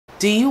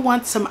Do you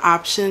want some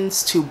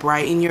options to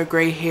brighten your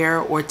gray hair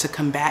or to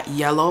combat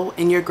yellow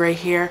in your gray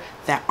hair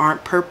that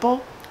aren't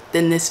purple?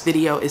 Then this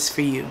video is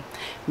for you.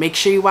 Make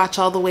sure you watch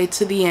all the way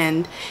to the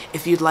end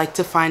if you'd like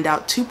to find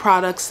out 2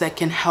 products that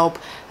can help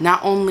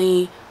not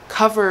only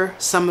cover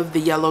some of the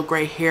yellow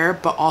gray hair,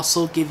 but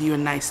also give you a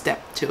nice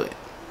depth to it.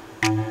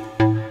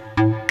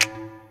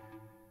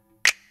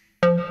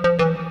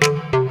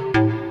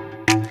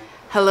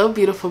 Hello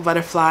beautiful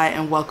butterfly,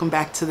 and welcome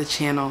back to the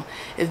channel.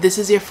 If this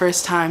is your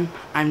first time,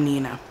 I'm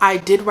Nina. I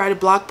did write a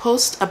blog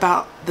post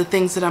about the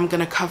things that I'm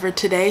going to cover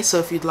today, so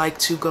if you'd like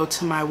to go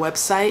to my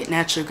website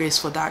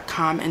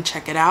naturallygraceful.com and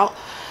check it out,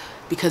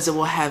 because it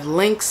will have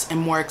links and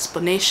more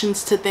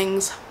explanations to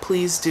things,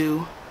 please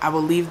do. I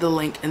will leave the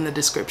link in the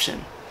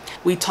description.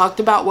 We talked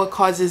about what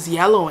causes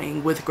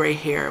yellowing with gray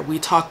hair. We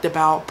talked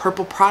about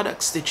purple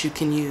products that you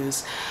can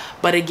use.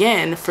 But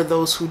again, for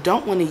those who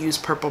don't want to use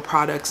purple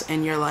products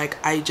and you're like,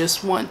 I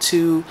just want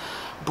to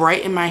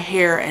brighten my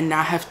hair and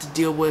not have to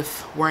deal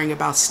with worrying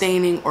about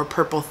staining or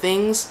purple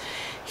things,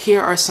 here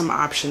are some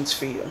options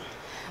for you.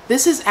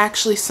 This is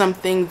actually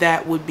something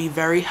that would be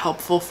very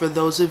helpful for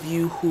those of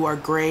you who are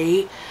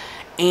gray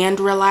and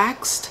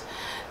relaxed.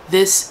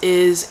 This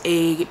is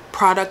a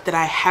product that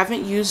I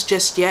haven't used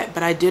just yet,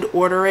 but I did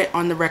order it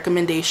on the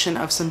recommendation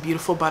of some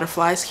beautiful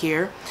butterflies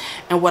here.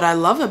 And what I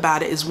love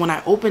about it is when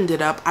I opened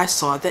it up, I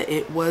saw that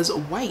it was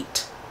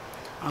white.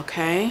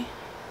 Okay.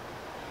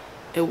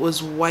 It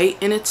was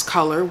white in its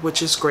color,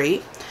 which is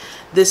great.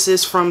 This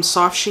is from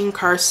Soft Sheen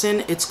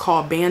Carson. It's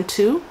called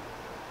Bantu.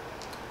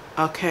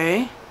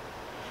 Okay.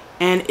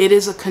 And it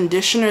is a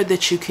conditioner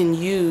that you can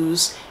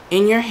use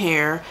in your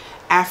hair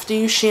after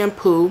you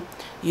shampoo.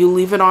 You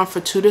leave it on for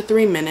 2 to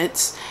 3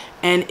 minutes,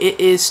 and it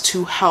is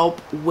to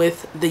help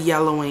with the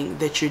yellowing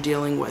that you're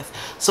dealing with.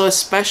 So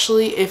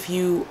especially if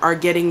you are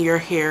getting your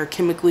hair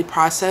chemically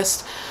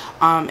processed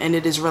and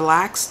it is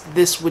relaxed,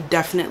 this would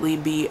definitely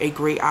be a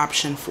great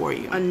option for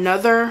you.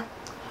 Another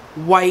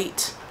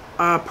white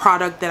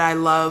product that I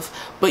love,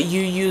 but you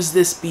use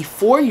this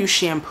before you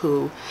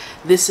shampoo.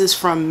 This is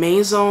from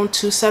Maison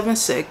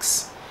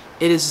 276.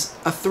 It is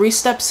a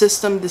 3-step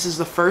system. This is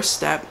the first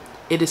step.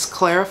 It is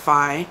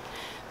Clarify.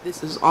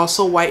 This is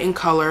also white in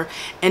color,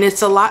 and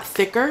it's a lot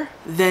thicker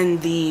than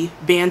the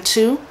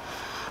Bantu,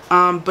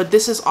 but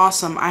this is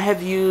awesome. I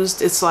have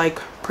used, it's like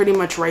pretty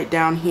much right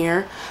down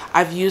here.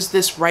 I've used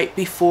this right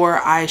before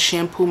I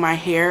shampoo my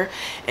hair.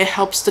 It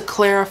helps to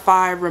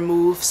clarify,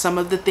 remove some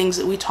of the things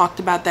that we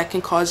talked about that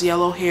can cause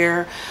yellow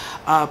hair,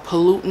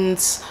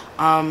 pollutants,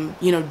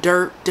 you know,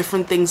 dirt,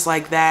 different things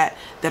like that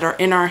that are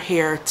in our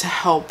hair to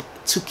help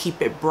to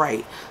keep it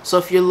bright. So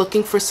if you're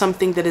looking for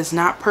something that is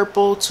not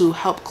purple to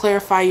help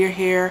clarify your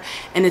hair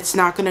and it's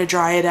not going to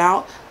dry it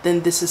out,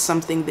 then this is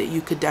something that you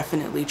could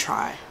definitely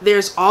try.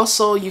 There's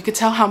also, you could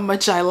tell how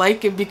much I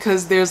like it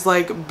because there's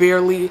like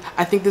barely,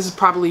 I think this is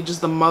probably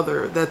just the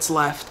mother that's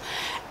left.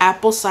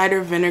 Apple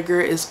cider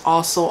vinegar is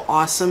also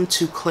awesome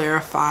to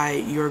clarify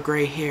your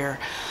gray hair.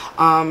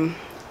 I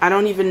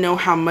don't even know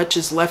how much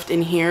is left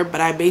in here, but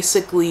I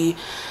basically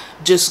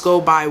just go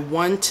by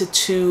 1 to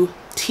 2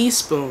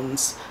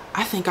 teaspoons.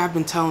 I think I've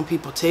been telling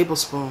people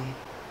tablespoon.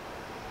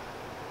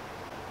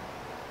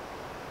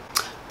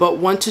 But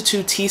 1 to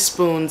 2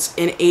 teaspoons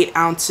in 8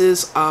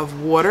 ounces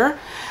of water.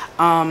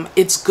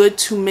 It's good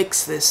to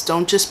mix this.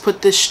 Don't just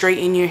put this straight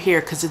in your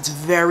hair because it's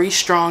very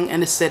strong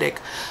and acidic.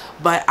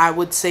 But I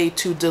would say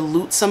to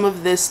dilute some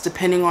of this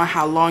depending on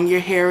how long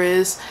your hair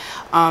is.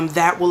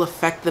 That will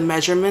affect the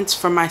measurements.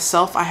 For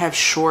myself, I have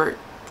short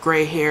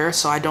gray hair,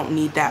 so I don't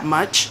need that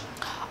much.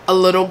 A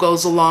little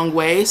goes a long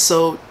way,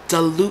 so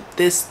dilute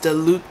this,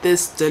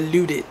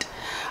 dilute it.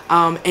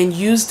 And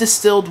use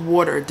distilled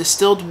water.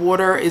 Distilled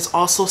water is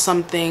also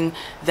something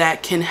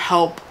that can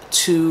help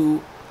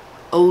to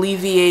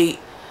alleviate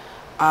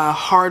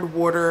hard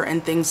water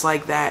and things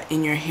like that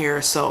in your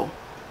hair. So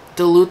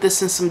dilute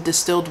this in some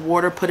distilled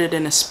water, put it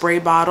in a spray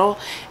bottle,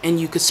 and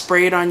you could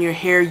spray it on your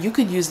hair. You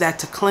could use that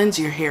to cleanse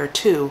your hair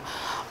too.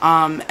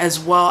 As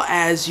well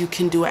as you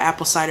can do an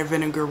apple cider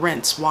vinegar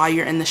rinse. While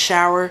you're in the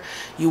shower,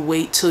 you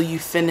wait till you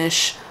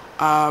finish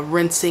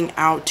rinsing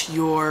out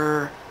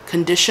your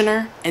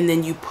conditioner, and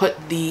then you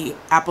put the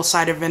apple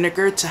cider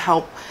vinegar to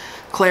help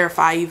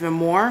clarify even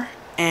more,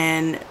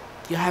 and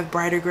you'll have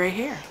brighter gray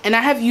hair. And I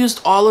have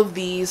used all of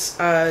these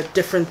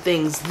different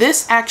things.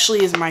 This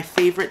actually is my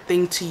favorite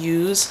thing to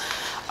use,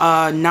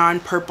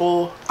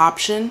 non-purple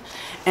option,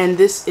 and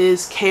this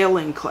is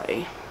kaolin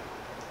clay.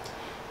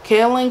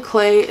 Kaolin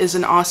clay is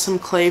an awesome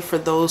clay for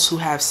those who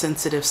have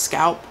sensitive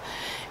scalp.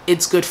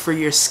 It's good for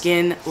your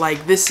skin.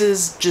 Like, this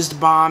is just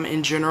bomb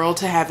in general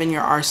to have in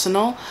your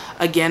arsenal.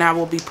 Again, I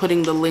will be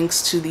putting the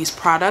links to these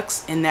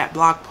products in that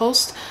blog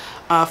post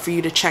for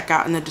you to check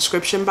out in the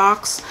description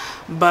box.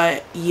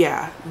 But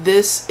yeah,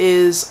 this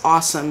is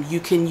awesome.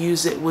 You can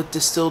use it with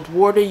distilled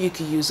water. You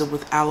can use it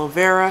with aloe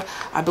vera.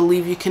 I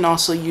believe you can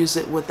also use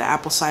it with the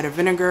apple cider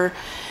vinegar.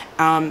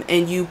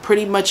 And you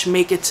pretty much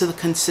make it to the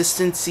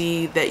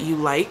consistency that you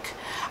like.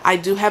 I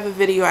do have a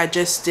video I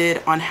just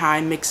did on how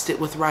I mixed it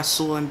with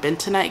Rasul and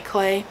bentonite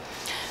clay.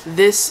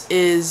 This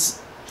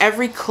is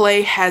Every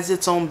clay has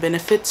its own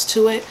benefits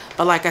to it,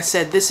 but like I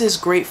said, this is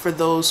great for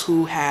those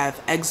who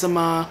have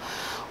eczema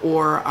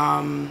or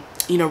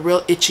you know,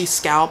 real itchy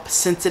scalp,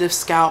 sensitive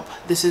scalp.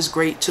 This is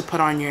great to put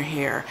on your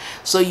hair.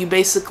 So you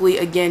basically,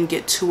 again,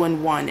 get 2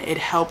 in 1. It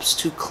helps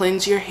to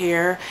cleanse your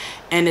hair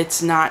and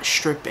it's not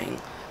stripping.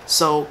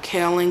 So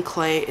kaolin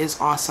clay is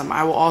awesome.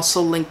 I will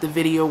also link the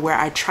video where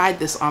I tried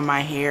this on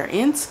my hair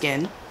and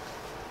skin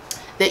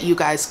that you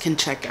guys can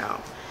check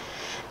out.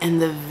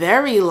 And the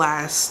very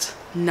last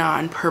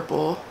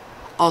non-purple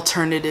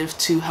alternative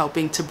to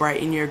helping to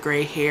brighten your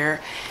gray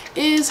hair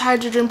is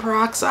hydrogen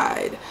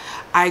peroxide.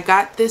 I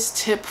got this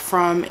tip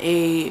from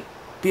a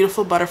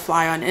beautiful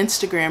butterfly on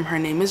Instagram. Her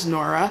name is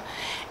Nora,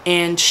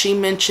 and she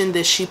mentioned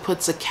that she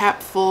puts a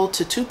capful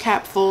to 2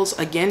 capfuls.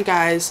 Again,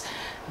 guys,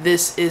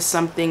 this is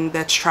something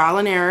that's trial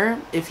and error.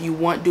 If you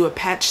want, do a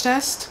patch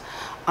test,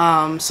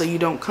 so you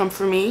don't come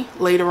for me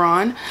later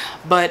on.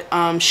 But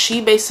she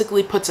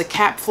basically puts a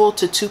capful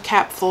to 2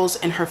 capfuls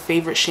in her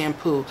favorite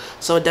shampoo.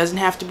 So it doesn't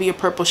have to be a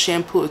purple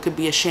shampoo. It could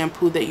be a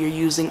shampoo that you're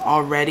using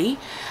already.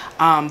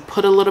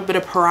 Put a little bit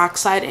of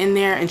peroxide in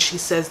there, and she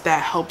says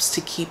that helps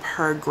to keep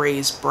her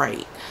grays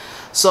bright.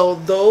 So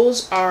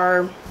those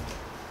are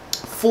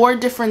 4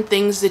 different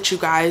things that you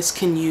guys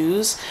can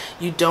use.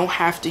 You don't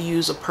have to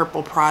use a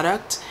purple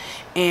product,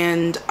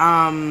 and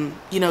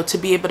you know, to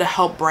be able to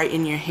help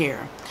brighten your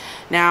hair.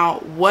 Now,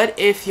 what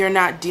if you're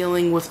not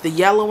dealing with the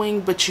yellowing,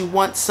 but you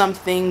want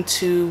something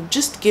to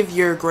just give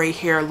your gray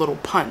hair a little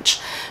punch?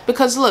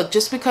 Because look,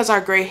 just because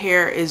our gray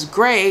hair is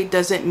gray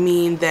doesn't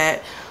mean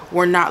that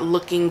we're not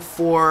looking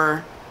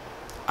for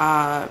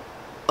a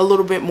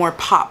little bit more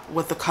pop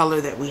with the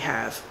color that we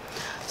have.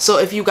 So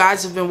if you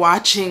guys have been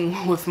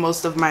watching with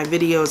most of my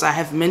videos, I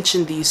have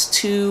mentioned these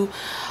 2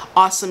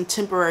 awesome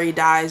temporary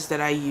dyes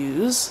that I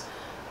use.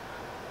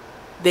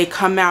 They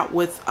come out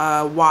with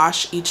a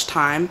wash each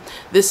time.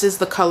 This is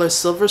the color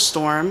Silver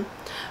Storm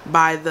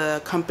by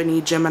the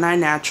company Gemini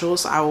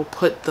Naturals. I will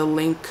put the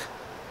link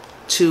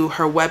to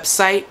her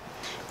website.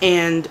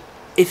 And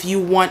if you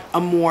want a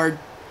more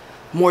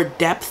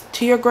depth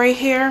to your gray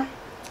hair,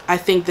 I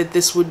think that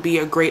this would be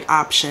a great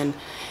option.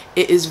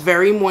 It is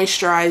very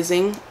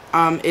moisturizing.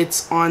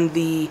 It's on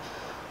the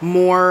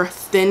more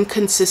thin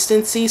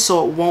consistency,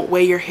 so it won't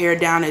weigh your hair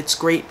down. It's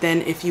great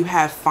then if you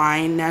have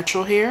fine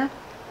natural hair.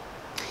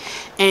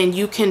 And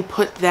you can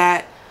put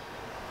that,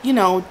 you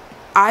know,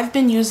 I've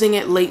been using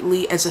it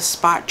lately as a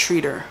spot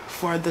treater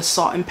for the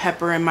salt and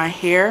pepper in my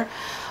hair.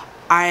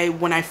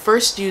 When I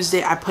first used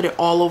it, I put it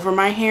all over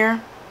my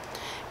hair,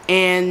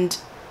 and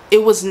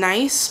it was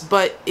nice,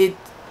 but it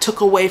took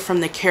away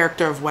from the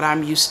character of what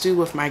I'm used to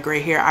with my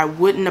gray hair. I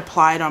wouldn't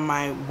apply it on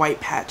my white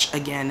patch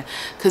again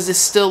because it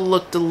still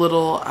looked a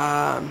little,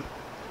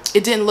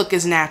 it didn't look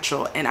as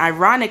natural. And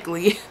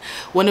ironically,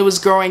 when it was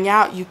growing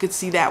out, you could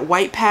see that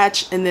white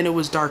patch and then it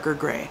was darker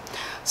gray.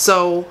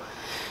 So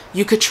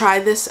you could try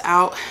this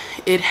out.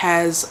 It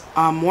has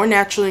more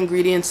natural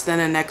ingredients than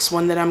the next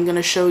one that I'm going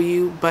to show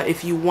you. But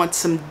if you want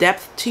some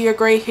depth to your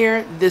gray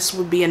hair, this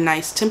would be a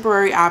nice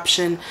temporary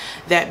option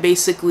that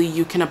basically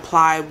you can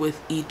apply with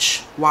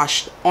each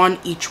wash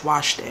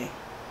day.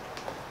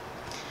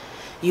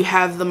 You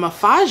have the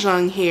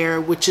Mafajang here,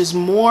 which is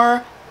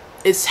more,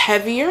 it's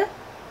heavier.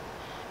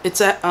 It's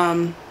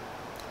a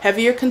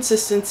heavier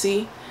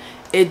consistency.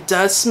 It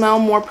does smell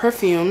more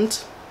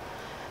perfumed.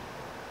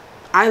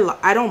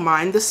 I don't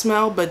mind the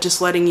smell, but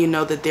just letting you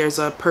know that there's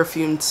a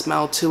perfumed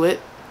smell to it.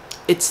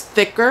 It's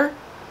thicker,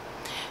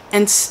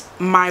 and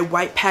my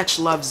white patch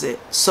loves it.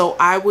 So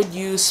I would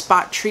use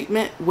spot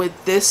treatment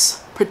with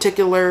this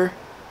particular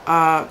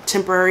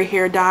temporary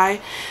hair dye.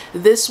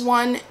 This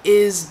one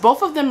is,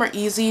 both of them are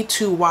easy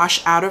to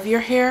wash out of your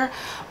hair,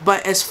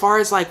 but as far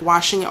as like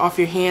washing it off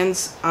your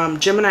hands,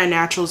 Gemini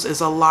Naturals is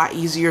a lot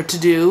easier to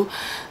do.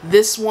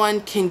 This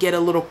one can get a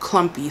little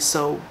clumpy,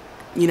 so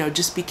you know,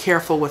 just be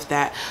careful with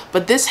that.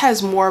 But this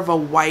has more of a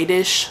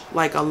whitish,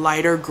 like a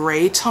lighter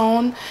gray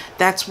tone.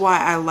 That's why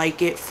I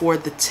like it for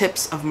the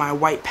tips of my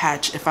white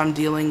patch if I'm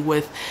dealing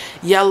with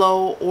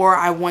yellow or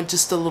I want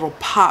just a little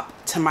pop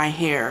to my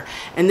hair.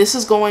 And this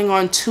is going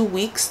on 2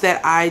 weeks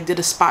that I did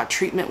a spot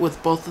treatment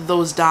with both of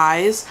those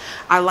dyes.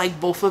 I like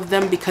both of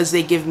them because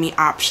they give me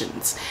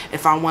options.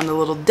 If I want a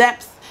little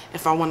depth,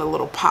 if I want a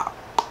little pop.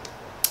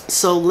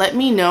 So let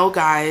me know,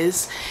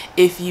 guys,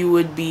 if you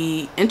would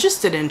be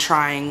interested in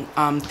trying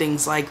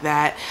things like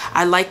that.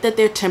 I like that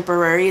they're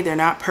temporary, they're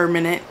not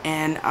permanent,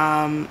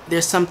 and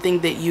there's something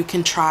that you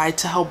can try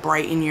to help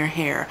brighten your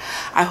hair.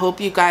 I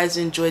hope you guys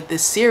enjoyed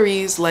this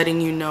series,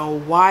 letting you know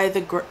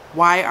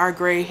why our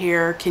gray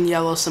hair can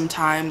yellow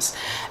sometimes,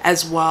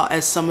 as well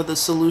as some of the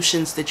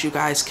solutions that you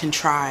guys can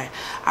try.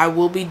 I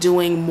will be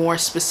doing more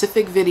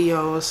specific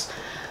videos,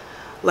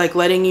 like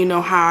letting you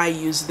know how I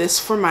use this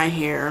for my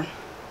hair,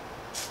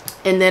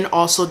 and then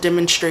also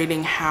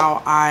demonstrating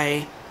how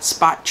I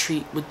spot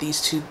treat with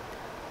these 2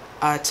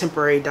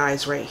 temporary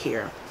dyes right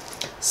here.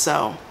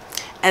 So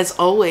As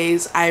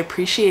always, I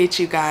appreciate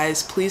you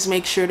guys. Please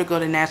make sure to go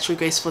to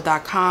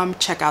naturallygraceful.com,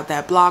 check out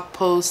that blog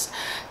post,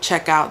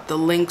 check out the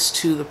links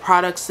to the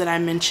products that I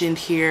mentioned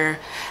here.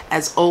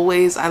 As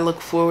always, I look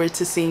forward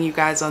to seeing you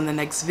guys on the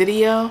next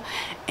video,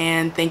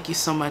 and thank you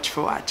so much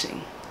for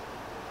watching.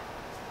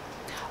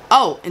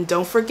 Oh, and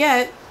don't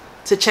forget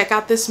to check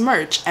out this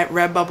merch at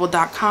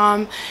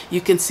redbubble.com.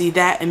 You can see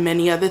that and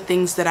many other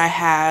things that I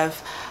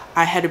have.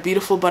 I had a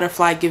beautiful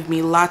butterfly give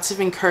me lots of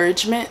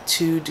encouragement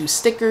to do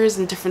stickers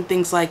and different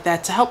things like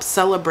that to help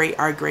celebrate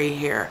our gray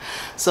hair.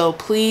 So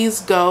please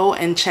go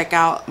and check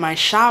out my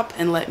shop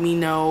and let me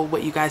know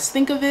what you guys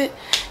think of it.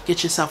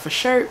 Get yourself a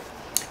shirt,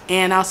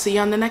 and I'll see you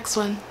on the next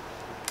one.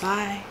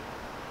 Bye.